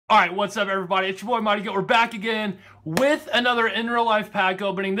All right, what's up, everybody? It's your boy, Mighty Goat. We're back again with another in real life pack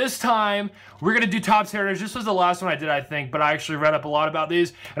opening. This time, we're going to do Topps Heritage. This was the last one I did, I think, but I actually read up a lot about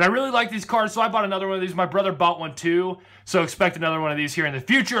these, and I really like these cards, so I bought another one of these. My brother bought one too, so expect another one of these here in the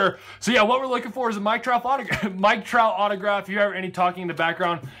future. So yeah, what we're looking for is a Mike Trout autograph. Mike Trout autograph. If you hear any talking in the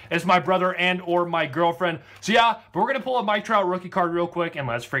background, it's my brother and or my girlfriend. So yeah, but we're going to pull a Mike Trout rookie card real quick, and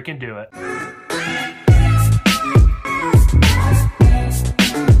let's freaking do it.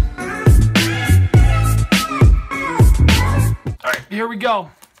 Here we go.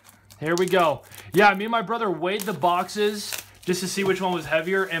 Here we go. Yeah, me and my brother weighed the boxes just to see which one was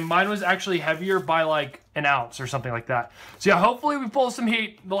heavier, and mine was actually heavier by like an ounce or something like that. So yeah, hopefully we pull some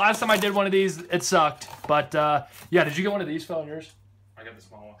heat. The last time I did one of these, it sucked. But yeah, did you get one of these, Phil, on yours? I got the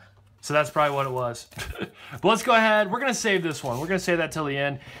small one. So that's probably what it was. But let's go ahead. We're going to save this one. We're going to save that till the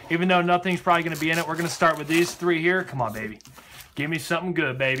end. Even though nothing's probably going to be in it, we're going to start with these three here. Come on, baby. Give me something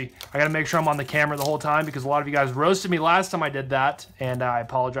good, baby. I got to make sure I'm on the camera the whole time because a lot of you guys roasted me last time I did that, and I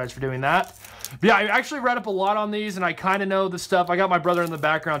apologize for doing that. But yeah, I actually read up a lot on these, and I kind of know the stuff. I got my brother in the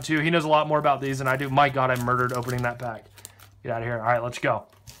background, too. He knows a lot more about these than I do. My God, I murdered opening that pack. Get out of here. All right, let's go.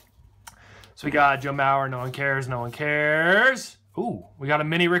 So we got Joe Mauer. No one cares. No one cares. Ooh, we got a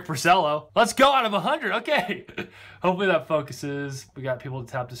mini Rick Porcello. Let's go out of 100. Okay. Hopefully that focuses. We got people to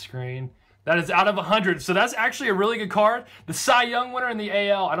tap the screen. That is out of 100, so that's actually a really good card. The Cy Young winner in the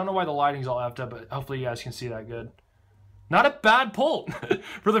AL. I don't know why the lighting's all effed up, but hopefully you guys can see that good. Not a bad pull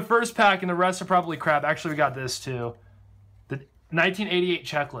for the first pack, and the rest are probably crap. Actually, we got this too. The 1988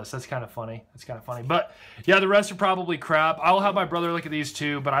 checklist. That's kind of funny. That's kind of funny. But yeah, the rest are probably crap. I'll have my brother look at these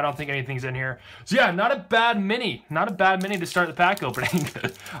too, but I don't think anything's in here. So yeah, not a bad mini. Not a bad mini to start the pack opening.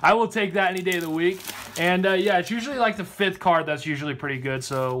 I will take that any day of the week. And yeah, it's usually like the fifth card that's usually pretty good.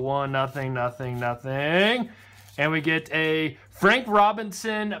 So 1-0, nothing, nothing. And we get a Frank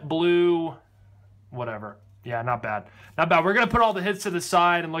Robinson blue, whatever. Yeah, not bad. Not bad. We're going to put all the hits to the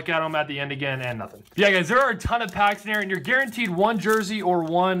side and look at them at the end again, and nothing. Yeah, guys, there are a ton of packs in here, and you're guaranteed one jersey or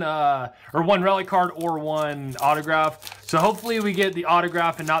one relic card or one autograph. So hopefully we get the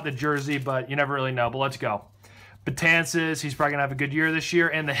autograph and not the jersey, but you never really know. But let's go. Betances, he's probably going to have a good year this year.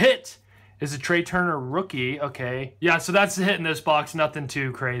 And the hit is a Trey Turner rookie. Okay. Yeah, so that's the hit in this box. Nothing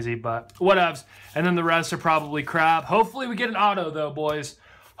too crazy, but whatevs. And then the rest are probably crap. Hopefully we get an auto, though, boys.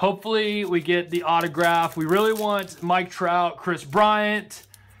 Hopefully we get the autograph. We really want Mike Trout, Chris Bryant.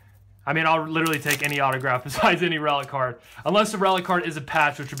 I mean, I'll literally take any autograph besides any relic card. Unless the relic card is a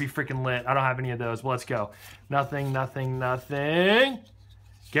patch, which would be freaking lit. I don't have any of those, but let's go. Nothing, nothing, nothing.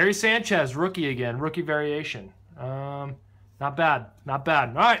 Gary Sanchez, rookie again. Rookie variation. Not bad. Not bad.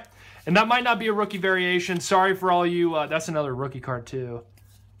 All right. And that might not be a rookie variation. Sorry for all you. That's another rookie card, too.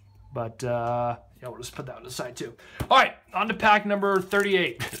 But, yeah, we'll just put that on the side, too. All right, on to pack number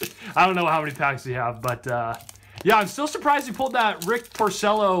 38. I don't know how many packs we have, but, yeah, I'm still surprised he pulled that Rick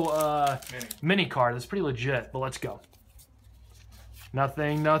Porcello mini card. That's pretty legit, but let's go.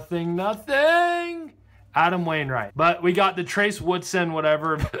 Nothing, nothing, nothing. Adam Wainwright. But we got the Trace Woodson,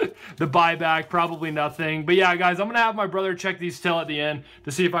 whatever, the buyback, probably nothing. But yeah, guys, I'm going to have my brother check these still at the end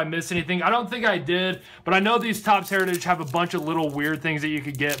to see if I missed anything. I don't think I did, but I know these Topps Heritage have a bunch of little weird things that you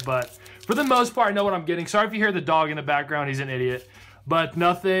could get, but for the most part, I know what I'm getting. Sorry if you hear the dog in the background. He's an idiot. But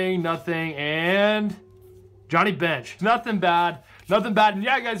nothing, nothing, and Johnny Bench. Nothing bad. Nothing bad. And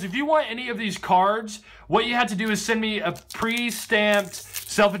yeah, guys, if you want any of these cards, what you had to do is send me a pre-stamped,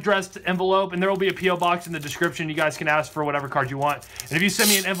 self-addressed envelope, and there will be a P.O. box in the description. You guys can ask for whatever card you want. And if you send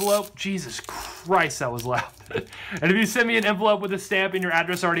me an envelope, Jesus Christ, that was loud. And if you send me an envelope with a stamp and your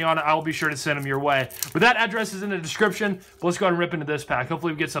address already on it, I will be sure to send them your way. But that address is in the description. But let's go ahead and rip into this pack.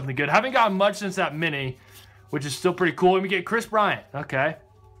 Hopefully we get something good. Haven't gotten much since that mini, which is still pretty cool. And we get Chris Bryant. Okay.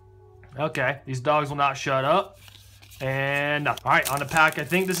 Okay. These dogs will not shut up. And nothing. All right, on to pack. I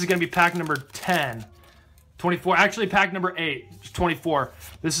think this is going to be pack number 10. 24. Actually, pack number 8. 24.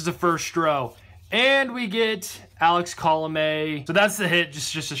 This is the first row. And we get Alex Colomé. So that's the hit.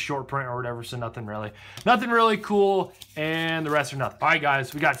 Just a short print or whatever. So nothing really. Nothing really cool. And the rest are nothing. All right,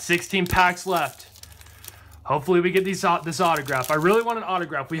 guys. We got 16 packs left. Hopefully we get this autograph. I really want an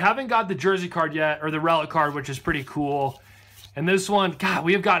autograph. We haven't got the jersey card yet. Or the relic card, which is pretty cool. And this one, God,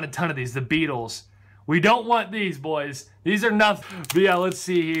 we have gotten a ton of these. The Beatles. We don't want these, boys. These are nothing. But yeah, let's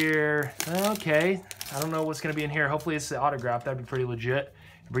see here. Okay. I don't know what's going to be in here. Hopefully it's the autograph. That'd be pretty legit.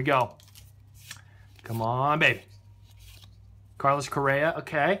 Here we go. Come on, baby. Carlos Correa.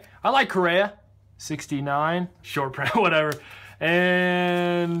 Okay. I like Correa. 69. Short print, whatever.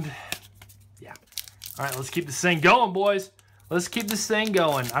 And yeah. All right, let's keep this thing going, boys. Let's keep this thing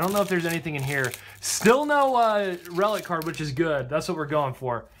going. I don't know if there's anything in here. Still no relic card, which is good. That's what we're going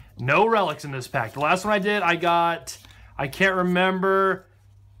for. No relics in this pack. The last one I did, I got, I can't remember,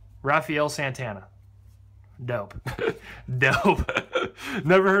 Razihel Santana. Dope. Dope.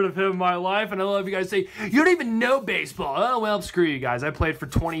 Never heard of him in my life, and I love you guys say, you don't even know baseball. Oh, well, screw you guys. I played for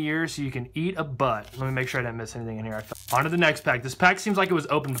 20 years, so you can eat a butt. Let me make sure I didn't miss anything in here. On to the next pack. This pack seems like it was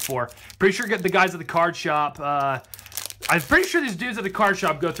open before. Pretty sure the guys at the card shop, I'm pretty sure these dudes at the card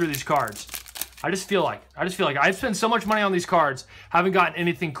shop go through these cards. I just feel like I've spent so much money on these cards, haven't gotten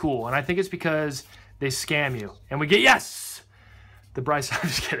anything cool, and I think it's because they scam you. And we get, yes! The Bryce, I'm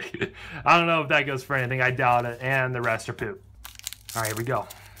just kidding. I don't know if that goes for anything. I doubt it. And the rest are poop. All right, here we go.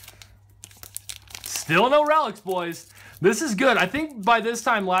 Still no relics, boys. This is good. I think by this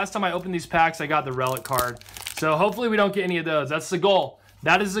time, last time I opened these packs, I got the relic card. So hopefully we don't get any of those. That's the goal.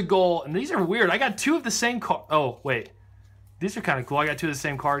 That is the goal. And these are weird. I got two of the same card. Oh, wait. These are kind of cool. I got two of the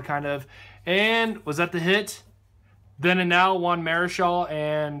same card, kind of. And was that the hit? Then and now, Juan Marichal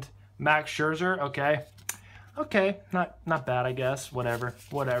and Max Scherzer. Okay. Okay, not bad, I guess. Whatever.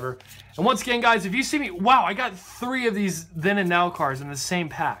 And once again, guys, if you see me... Wow, I got 3 of these then and now cards in the same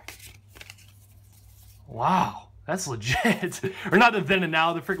pack. Wow, that's legit. Or not the then and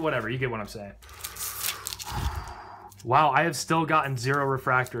now, the freaking... Whatever, you get what I'm saying. Wow, I have still gotten 0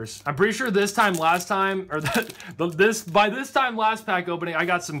 refractors. I'm pretty sure this time, last time... Or by this time, last pack opening, I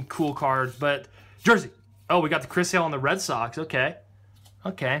got some cool cards. But, jersey. Oh, we got the Chris Hale on the Red Sox. Okay.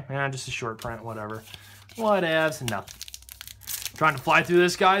 Okay, just a short print, whatever. Whatevs, nothing. Trying to fly through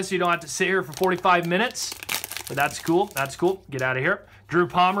this, guys, so you don't have to sit here for 45 minutes. But that's cool. That's cool. Get out of here. Drew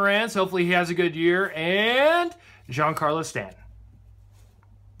Pomeranz. Hopefully he has a good year. And Giancarlo Stanton.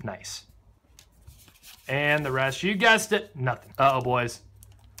 Nice. And the rest, you guessed it, nothing. Uh-oh, boys.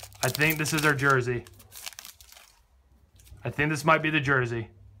 I think this is our jersey. I think this might be the jersey.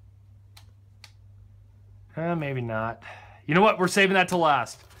 Maybe not. You know what? We're saving that to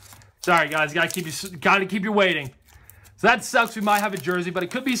last. Sorry, guys. Gotta keep you waiting. So that sucks. We might have a jersey, but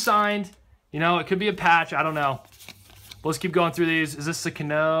it could be signed. You know, it could be a patch. I don't know. But let's keep going through these. Is this the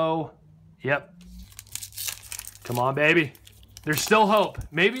Cano? Yep. Come on, baby. There's still hope.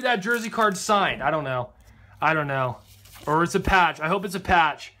 Maybe that jersey card's signed. I don't know. I don't know. Or it's a patch. I hope it's a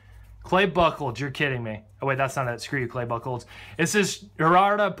patch. Clay Buchholz. You're kidding me. Oh, wait. That's not it. Screw you, Clay Buchholz. It's this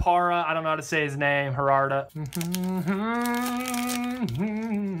Gerarda Parra. I don't know how to say his name. Gerarda.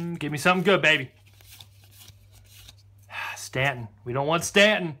 Give me something good, baby. Stanton. We don't want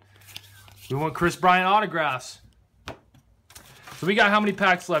Stanton. We want Chris Bryant autographs. So we got how many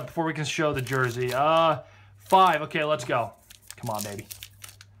packs left before we can show the jersey? 5. Okay, let's go. Come on, baby.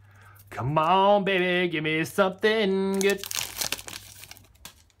 Come on, baby. Give me something good.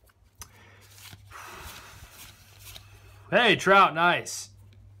 Hey, Trout. Nice.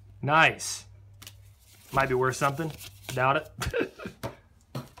 Nice. Might be worth something. Doubt it.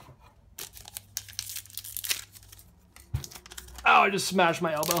 Oh, I just smashed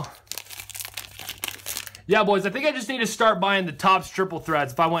my elbow. Yeah, boys, I think I just need to start buying the Topps triple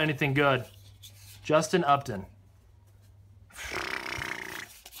threads if I want anything good. Justin Upton.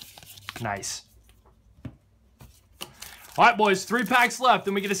 Nice. All right, boys, 3 packs left,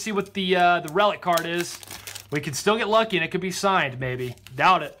 and we get to see what the relic card is. We could still get lucky, and it could be signed, maybe.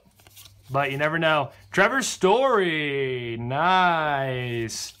 Doubt it, but you never know. Trevor Story.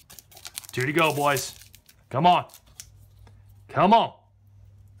 Nice. 2 to go, boys. Come on. Come on.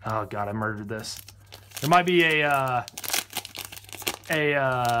 Oh, God, I murdered this. There might be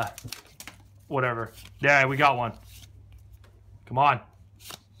whatever. Yeah, we got one. Come on.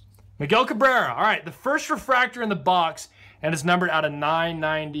 Miguel Cabrera. All right, the first refractor in the box, and it's numbered out of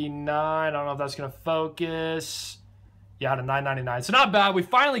 999. I don't know if that's going to focus. Yeah, out of 999. So not bad. We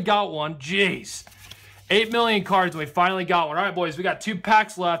finally got one. Jeez. 8 million cards, and we finally got one. All right, boys, we got 2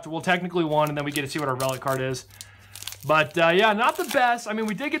 packs left. Well, technically 1, and then we get to see what our relic card is. But, yeah, not the best. I mean,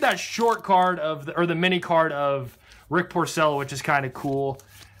 we did get that short card of, or the mini card of Rick Porcello, which is kind of cool.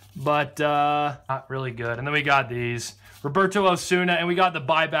 But, not really good. And then we got these. Roberto Osuna, and we got the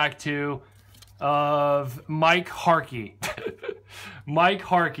buyback, too, of Mike Harkey. Mike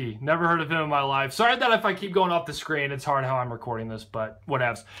Harkey. Never heard of him in my life. Sorry that if I keep going off the screen, it's hard how I'm recording this, but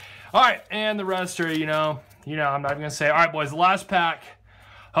whatevs. All right, and the rest are, you know, I'm not even going to say. All right, boys, the last pack.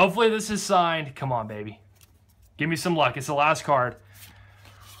 Hopefully this is signed. Come on, baby. Give me some luck. It's the last card.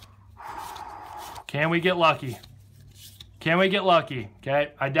 Can we get lucky? Can we get lucky?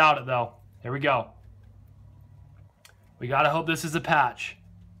 Okay, I doubt it, though. There we go. We got to hope this is a patch.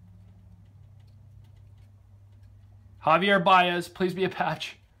 Javier Baez, please be a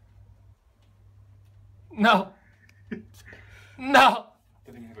patch. No. No.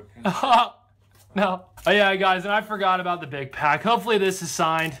 No. Oh, yeah, guys, and I forgot about the big pack. Hopefully this is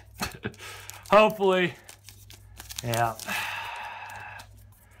signed. Hopefully. Yeah.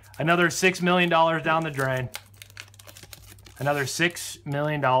 Another $6 million down the drain. Another $6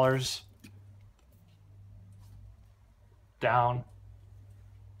 million down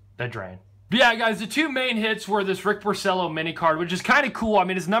the drain. But yeah, guys, the two main hits were this Rick Porcello mini card, which is kind of cool. I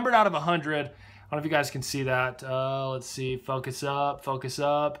mean, it's numbered out of 100. I don't know if you guys can see that. Let's see. Focus up. Focus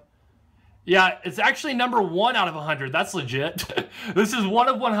up. Yeah, it's actually number 1 out of 100. That's legit. This is 1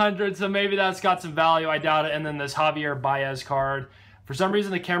 of 100, so maybe that's got some value. I doubt it. And then this Javier Baez card. For some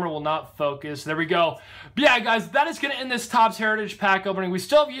reason, the camera will not focus. There we go. But yeah, guys, that is going to end this Topps Heritage pack opening. We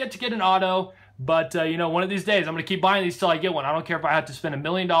still have yet to get an auto. But, you know, one of these days, I'm going to keep buying these till I get one. I don't care if I have to spend $1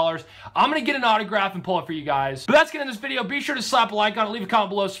 million. I'm going to get an autograph and pull it for you guys. But that's going to end this video. Be sure to slap a like on it. Leave a comment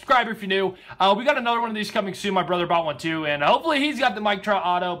below. Subscribe if you're new. We got another one of these coming soon. My brother bought one too. And hopefully he's got the Mike Trout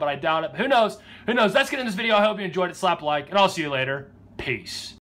auto, but I doubt it. Who knows? Who knows? That's going to end this video. I hope you enjoyed it. Slap a like, and I'll see you later. Peace.